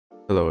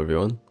Hello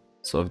everyone.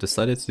 So I've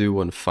decided to do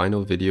one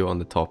final video on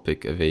the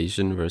topic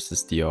Evasion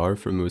versus DR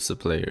for Musa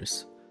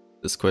players.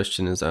 This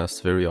question is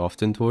asked very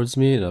often towards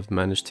me and I've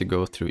managed to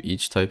go through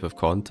each type of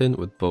content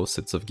with both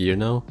sets of gear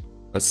now.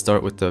 Let's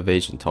start with the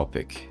Evasion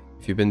topic.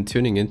 If you've been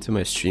tuning into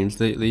my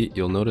streams lately,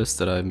 you'll notice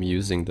that I'm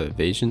using the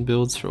Evasion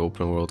builds for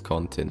open world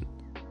content.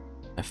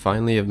 I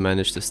finally have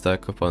managed to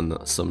stack up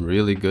on some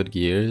really good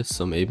gear,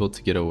 so I'm able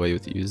to get away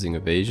with using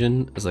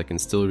Evasion as I can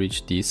still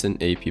reach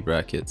decent AP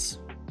brackets.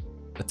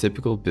 A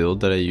typical build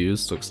that I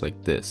use looks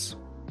like this.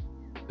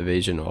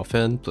 Evasion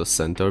offhand plus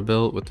Centaur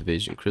belt with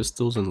Evasion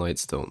crystals and light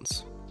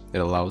stones. It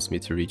allows me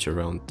to reach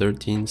around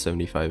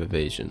 1375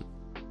 Evasion.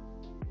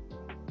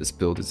 This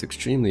build is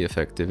extremely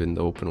effective in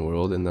the open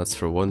world, and that's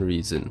for one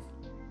reason: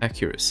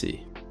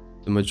 accuracy.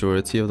 The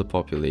majority of the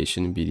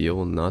population in BDO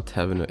will not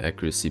have an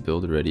accuracy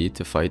build ready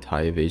to fight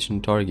high evasion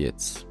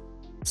targets.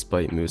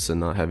 Despite Musa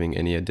not having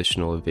any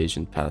additional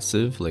evasion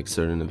passive like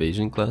certain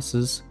evasion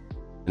classes,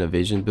 an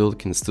evasion build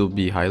can still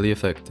be highly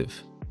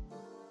effective.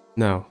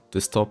 Now,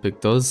 this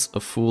topic does a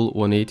full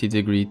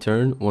 180-degree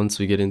turn once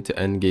we get into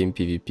endgame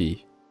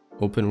PvP.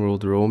 Open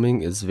world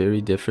roaming is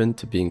very different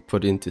to being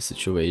put into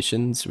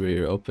situations where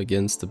you're up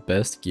against the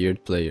best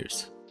geared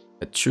players.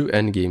 At true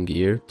endgame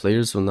gear,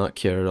 players will not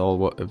care at all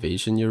what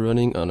evasion you're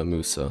running on a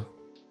Musa.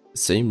 The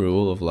same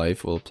rule of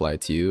life will apply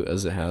to you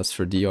as it has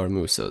for DR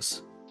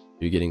Musas.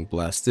 You're getting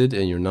blasted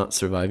and you're not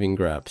surviving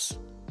grabs.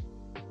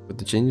 With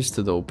the changes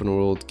to the open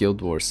world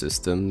Guild War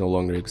system no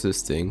longer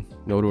existing,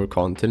 Node War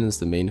content is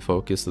the main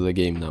focus of the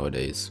game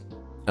nowadays.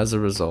 As a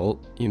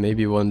result, you may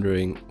be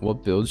wondering,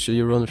 what build should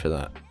you run for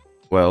that?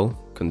 Well,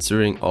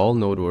 considering all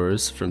Node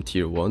Wars from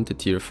tier 1 to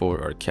tier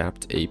 4 are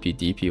capped AP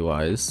DP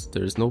wise,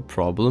 there is no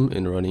problem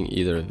in running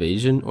either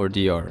Evasion or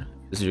DR,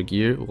 as your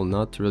gear will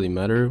not really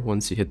matter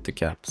once you hit the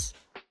caps.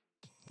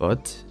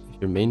 But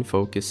if your main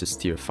focus is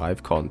tier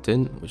 5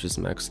 content, which is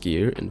max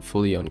gear and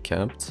fully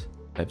uncapped,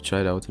 I've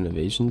tried out an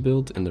Evasion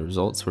build and the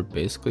results were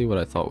basically what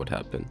I thought would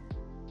happen.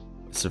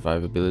 My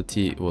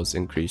survivability was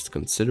increased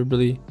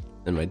considerably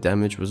and my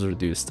damage was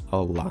reduced a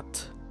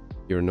lot.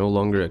 You're no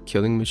longer a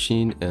killing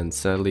machine, and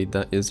sadly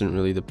that isn't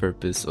really the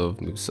purpose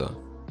of Musa.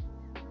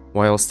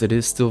 Whilst it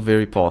is still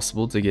very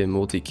possible to get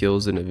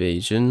multi-kills in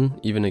Evasion,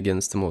 even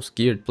against the most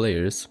geared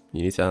players,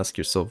 you need to ask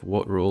yourself,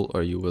 what role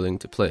are you willing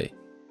to play?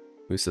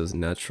 Musa's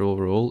natural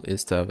role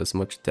is to have as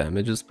much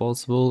damage as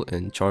possible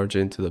and charge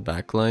into the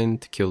backline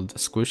to kill the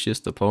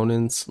squishiest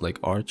opponents like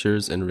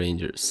archers and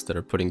rangers that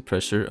are putting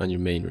pressure on your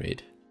main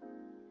raid.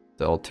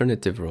 The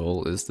alternative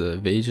role is the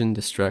Evasion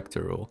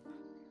distractor role.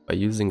 By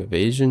using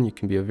Evasion, you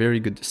can be a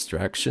very good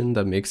distraction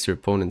that makes your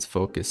opponents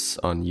focus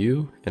on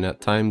you and at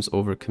times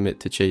overcommit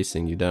to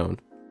chasing you down.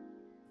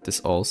 This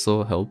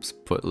also helps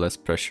put less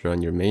pressure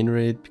on your main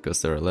raid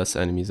because there are less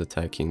enemies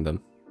attacking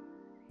them.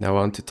 Now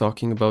on to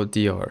talking about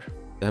DR.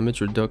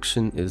 Damage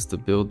reduction is the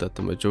build that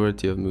the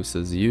majority of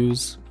Musas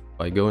use.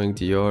 By going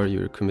DR,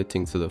 you're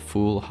committing to the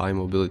full high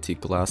mobility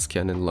glass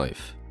cannon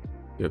life.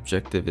 Your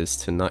objective is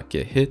to not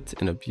get hit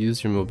and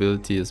abuse your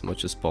mobility as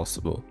much as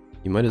possible.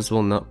 You might as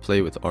well not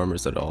play with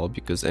armors at all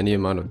because any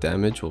amount of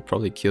damage will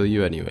probably kill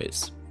you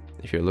anyways.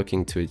 If you're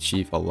looking to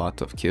achieve a lot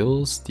of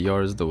kills,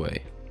 DR is the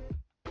way.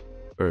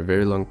 For a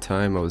very long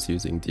time I was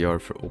using DR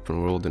for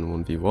open world and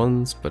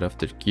 1v1s, but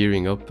after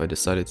gearing up I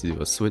decided to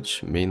do a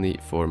switch mainly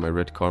for my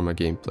Red Karma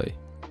gameplay.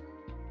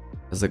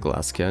 As a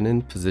glass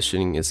cannon,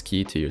 positioning is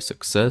key to your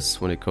success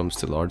when it comes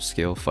to large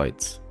scale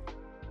fights.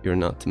 You're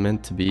not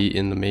meant to be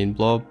in the main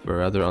blob, but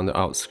rather on the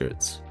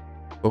outskirts.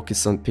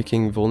 Focus on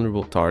picking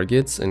vulnerable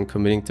targets and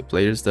committing to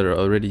players that are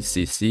already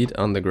CC'd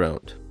on the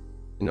ground.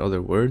 In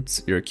other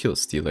words, you're a kill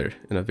stealer,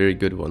 and a very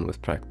good one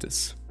with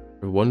practice.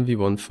 For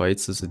 1v1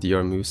 fights as a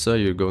DR Musa,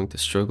 you're going to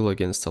struggle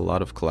against a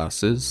lot of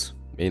classes,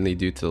 mainly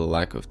due to the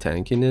lack of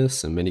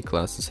tankiness and many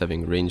classes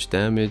having range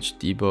damage,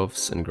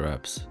 debuffs, and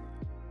grabs.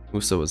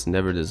 Musa was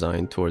never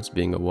designed towards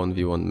being a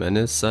 1v1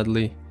 menace,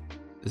 sadly.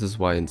 This is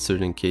why in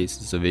certain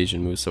cases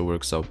Evasion Musa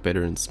works out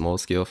better in small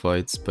scale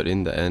fights, but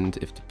in the end,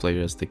 if the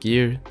player has the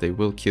gear, they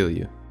will kill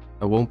you.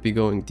 I won't be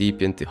going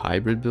deep into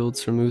hybrid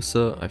builds for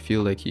Musa. I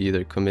feel like you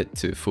either commit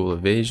to full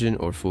evasion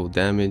or full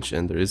damage,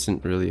 and there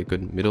isn't really a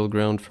good middle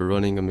ground for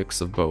running a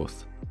mix of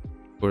both.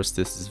 Of course,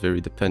 this is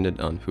very dependent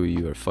on who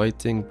you are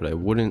fighting, but I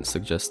wouldn't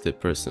suggest it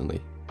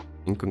personally.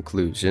 In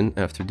conclusion,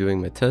 after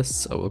doing my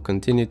tests, I will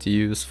continue to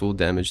use full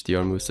damage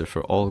DR Musa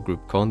for all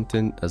group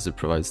content as it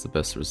provides the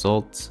best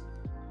results.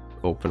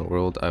 Open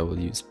world, I will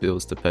use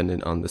builds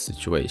dependent on the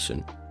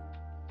situation.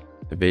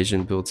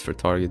 Evasion builds for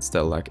targets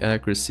that lack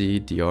accuracy,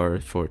 DR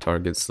for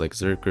targets like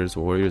Zerkers,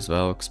 Warriors,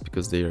 Valks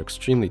because they are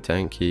extremely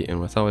tanky and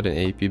without an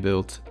AP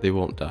build, they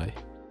won't die.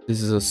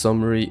 This is a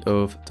summary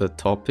of the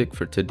topic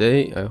for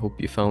today. I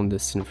hope you found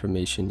this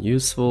information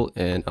useful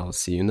and I'll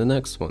see you in the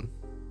next one.